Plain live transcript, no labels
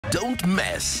don't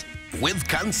mess with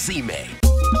Kansiime.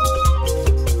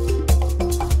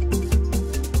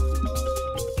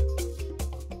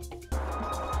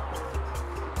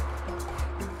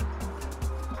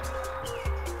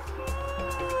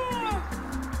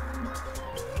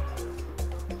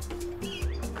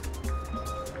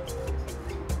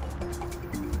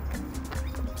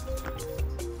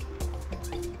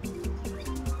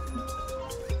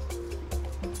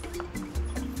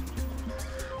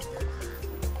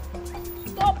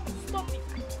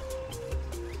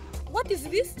 What is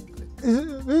this?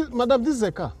 Madam, this is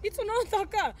a car. It's not a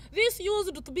car. This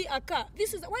used to be a car.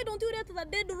 This is why don't you let the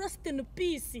dead rest in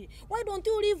peace? Why don't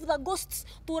you leave the ghosts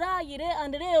to lie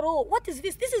and roll? What is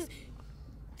this? This is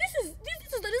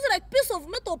like piece of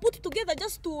metal put together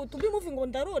just to be moving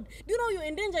on the road. Do you know you're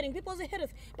endangering people's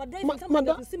health by driving something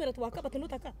that is similar to a car but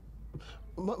not a car?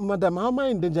 Madam, how am I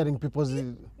endangering people's...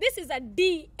 This is a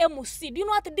DMC. Do you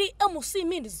know what DMC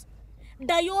means?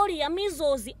 Diarrhea,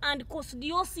 measles, and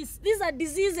coccidiosis. These are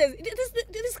diseases.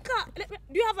 This car. Do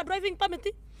you have a driving permit?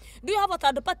 Do you have a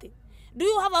third party? Do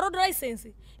you have a road license?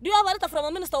 Do you have a letter from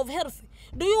a Minister of Health?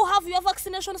 Do you have your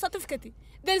vaccination certificate?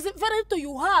 There is very little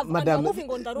you have, Madam, and you're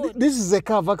moving on the road. This is a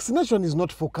car. Vaccination is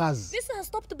not for cars. This has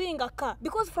stopped being a car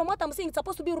because from what I'm saying, it's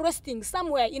supposed to be resting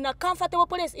somewhere in a comfortable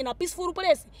place, in a peaceful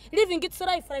place, living its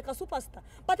life like a superstar.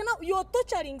 But now you're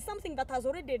torturing something that has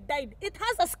already died. It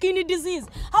has a skin disease.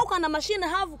 How can a machine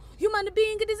have human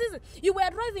being disease? You were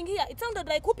driving here. It sounded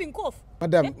like whooping cough.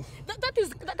 Madam, yeah? That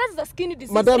is a skin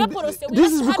disease. Madam,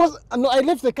 this is because no, I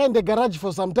left the car in the garage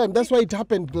for some time. That's why it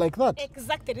happened like that.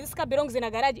 Exactly. This car belongs in a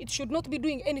garage. It should not be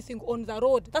doing anything on the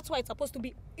road. That's why it's supposed to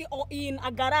be in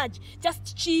a garage,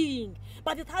 just chilling.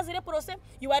 But it has leprosy.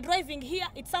 You are driving here.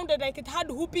 It sounded like it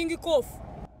had whooping cough.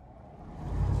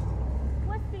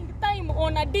 Wasting time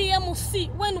on a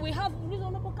DMC when we have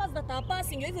reasonable cars that are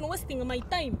passing. You're even wasting my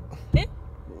time. Eh?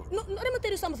 No, let me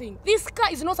tell you something. This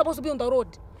car is not supposed to be on the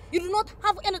road. You do not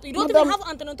have anything. You don't even have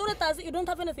antenna. You don't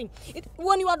have anything.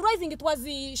 When you are driving, it was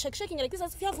shaking like this,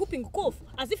 as if you have whooping cough,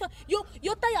 as if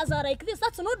your tires are like this.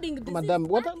 That's nodding disease. Madam,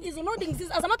 what is nodding disease?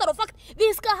 As a matter of fact,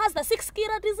 this car has the 6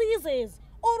 killer diseases.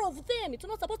 All of them. It's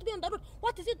not supposed to be on the road.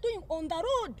 What is it doing on the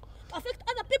road to affect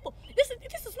other people? This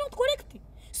is not correct.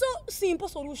 So simple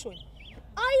solution.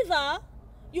 Either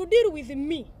you deal with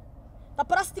me, the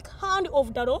plastic hand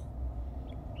of the road.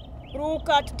 Look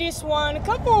at this one.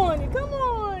 Come on,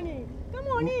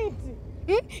 eat.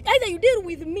 Either you deal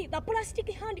with me, the plastic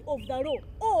hand of the law,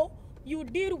 or you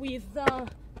deal with the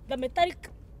metallic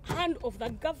hand of the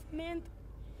government.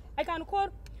 I can call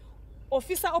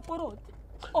Officer Oporot.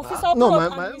 Officer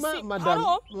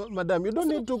Oporot. Madam, you don't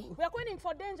need to. We are calling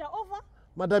for danger. Over.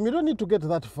 Madam, you don't need to get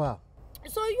that far.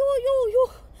 So you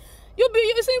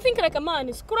think like a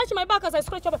man. Scratch my back as I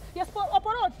scratch your back. Yes,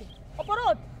 Oporot.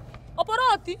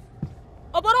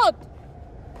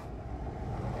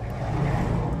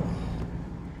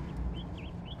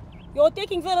 You're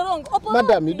taking very long.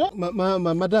 Madam, you don't,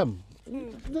 madam,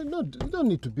 you don't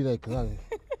need to be like that.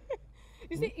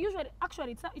 You see,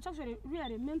 actually, it's actually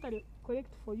really mentally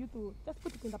correct for you to just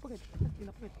put it in the pocket.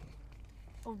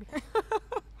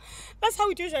 That's how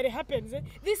it usually happens. Eh?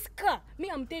 This car,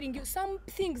 I'm telling you, some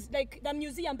things like the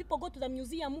museum, people go to the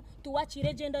museum to watch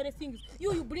legendary things.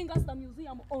 You bring us the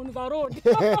museum on the road.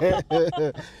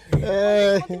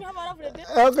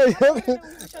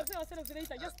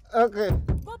 Okay.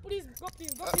 Go please,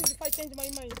 if I change my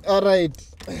mind. All right.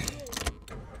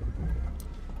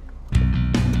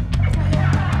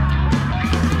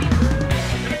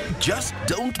 Just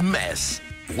don't mess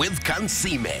with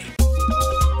Kansiime.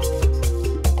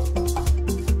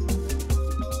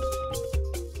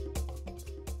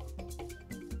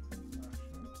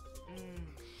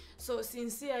 So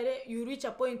sincerely, you reach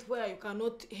a point where you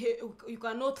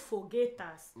cannot forget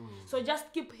us. So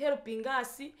just keep helping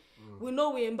us. We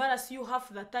know we embarrass you half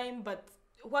the time, but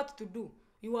what to do?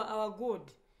 You are our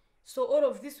God. So all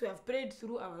of this we have prayed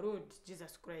through our Lord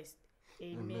Jesus Christ.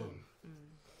 Amen.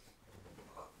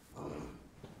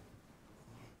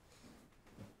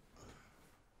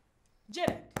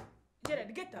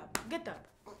 Gerald, get up.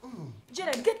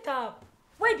 Gerald, get up.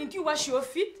 Why didn't you wash your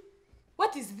feet?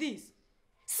 What is this?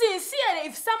 Sincerely,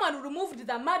 if someone removed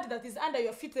the mud that is under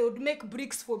your feet, they would make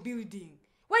bricks for building.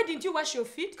 Why didn't you wash your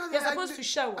feet? You're supposed to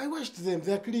shower. I washed them.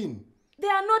 They're clean. They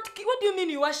are not. What do you mean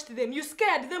you washed them? You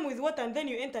scared them with water and then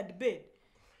you entered bed.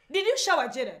 Did you shower,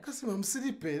 Gerald? Kansiime, I'm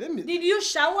sleepy. Did you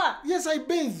shower? Yes, I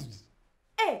bathed.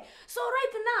 Hey, so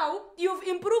right now, you've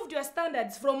improved your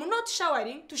standards from not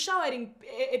showering to showering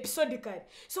episodically.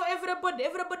 So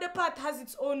everybody part has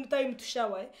its own time to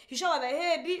shower. You shower the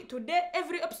head today,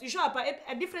 every episode, you shower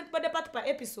a different body part per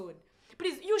episode.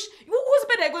 Please, whose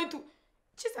bed are you going to?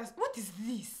 Jesus, what is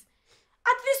this?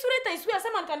 At this rate, I swear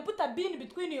someone can put a bean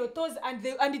between your toes and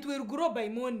it will grow by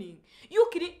morning. You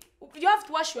have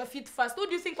to wash your feet first. Who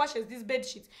do you think washes these bed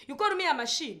sheets? You call me a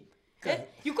machine? Eh?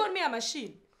 You call me a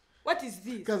machine? What is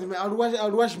this? Kansiime,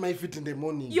 I'll wash my feet in the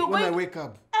morning when I wake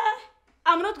up.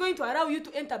 I'm not going to allow you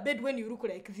to enter bed when you look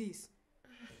like this.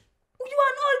 You are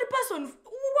an old person.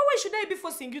 Why should I be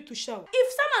forcing you to shower?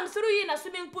 If someone threw you in a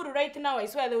swimming pool right now, I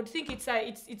swear they would think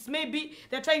it's maybe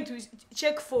they're trying to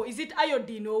check for, is it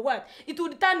iodine or what? It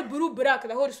would turn blue-black,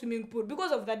 the whole swimming pool,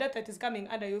 because of the dirt that is coming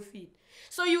under your feet.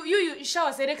 So you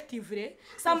shower selectively.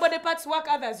 Some body parts work,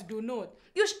 others do not.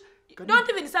 Don't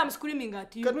even say I'm screaming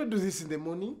at you. Can we do this in the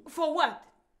morning? For what?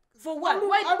 For what?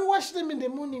 I'll wash them in the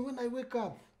morning when I wake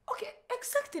up. Okay,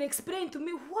 exactly explain to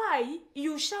me why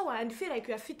you shower and feel like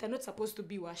your feet are not supposed to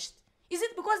be washed. Is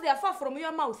it because they are far from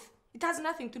your mouth? It has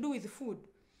nothing to do with food.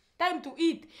 Time to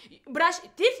eat. Brush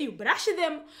teeth, you brush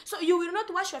them. So you will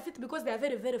not wash your feet because they are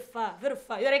very, very far, very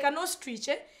far. You're like an ostrich,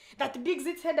 that digs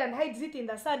its head and hides it in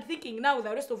the sand, thinking now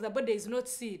the rest of the body is not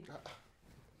seen.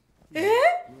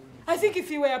 I think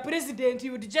if you were a president,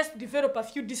 you would just develop a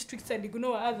few districts and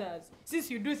ignore others. Since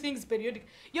you do things periodic.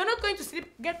 You're not going to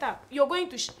sleep, get up. You're going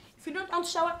to, if you don't want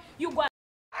to shower, you go.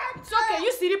 It's okay,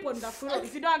 you sleep on the floor.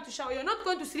 If you don't want to shower, you're not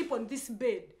going to sleep on this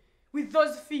bed with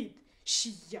those feet.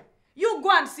 Shia. You go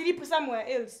and sleep somewhere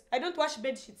else. I don't wash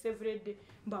bed sheets every day.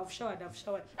 But I've showered. I've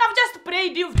just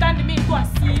prayed you've turned me into a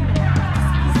sinner.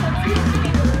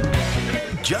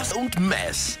 Just don't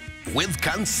mess with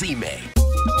Kansiime.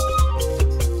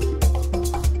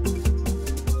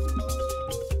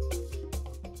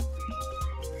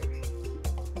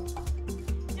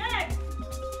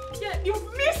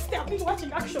 You've missed it. I've been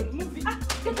watching action movie.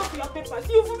 Get off your papers.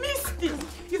 You've missed it.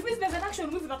 There's an action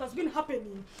movie that has been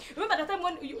happening. Remember the time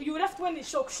when you left when it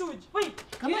shook Shuj? Wait.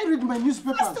 Can I read my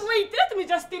newspapers? Just wait. Let me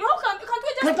just think. Can't we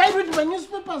just... Can't I read my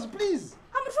newspapers, please?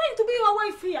 I'm trying to be your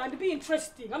wife here and be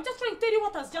interesting. I'm just trying to tell you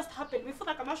what has just happened before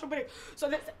the commercial break. So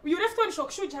you left when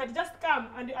Shokshuj had just come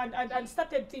and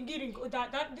started thinking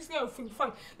that this guy of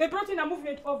Fang. They brought in a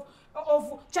movement of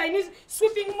Chinese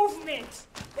sweeping movement.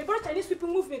 They brought Chinese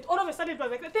sweeping movement. All of a sudden it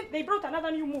was like they brought another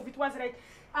new move. It was like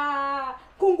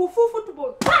Kung Fu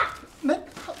football.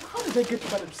 How did I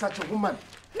get married to such a woman?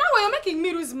 Now you're making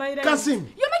me lose my mind. Kansiime.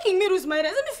 You're making me lose my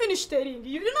mind. Let me finish telling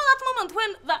you. You know that moment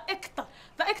when the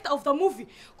actor of the movie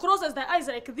closes their eyes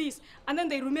like this, and then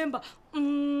they remember.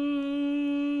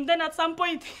 Then at some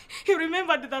point, he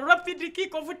remembered the rapid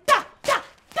kick of ta ta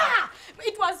ta.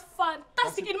 It was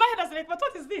fantastic. In my head, I was like, but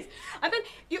what is this? And then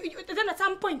then at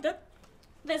some point,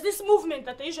 there's this movement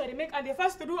that they usually make, and they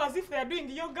first do as if they are doing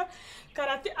yoga,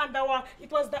 karate, and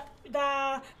it was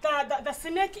the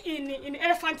snake in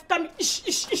elephant tummy. Ish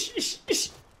ish ish ish ish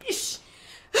ish.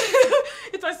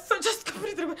 It was so just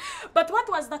completely. But what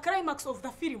was the climax of the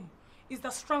film is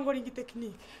the strangling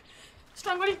technique.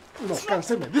 Strangling. No,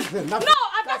 Kansiime, this is enough. No,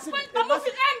 at that point the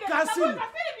movie ended. Kansiime. The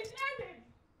film is ended.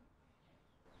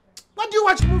 Why do you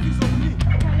watch movies of me?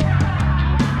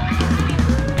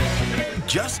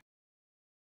 Just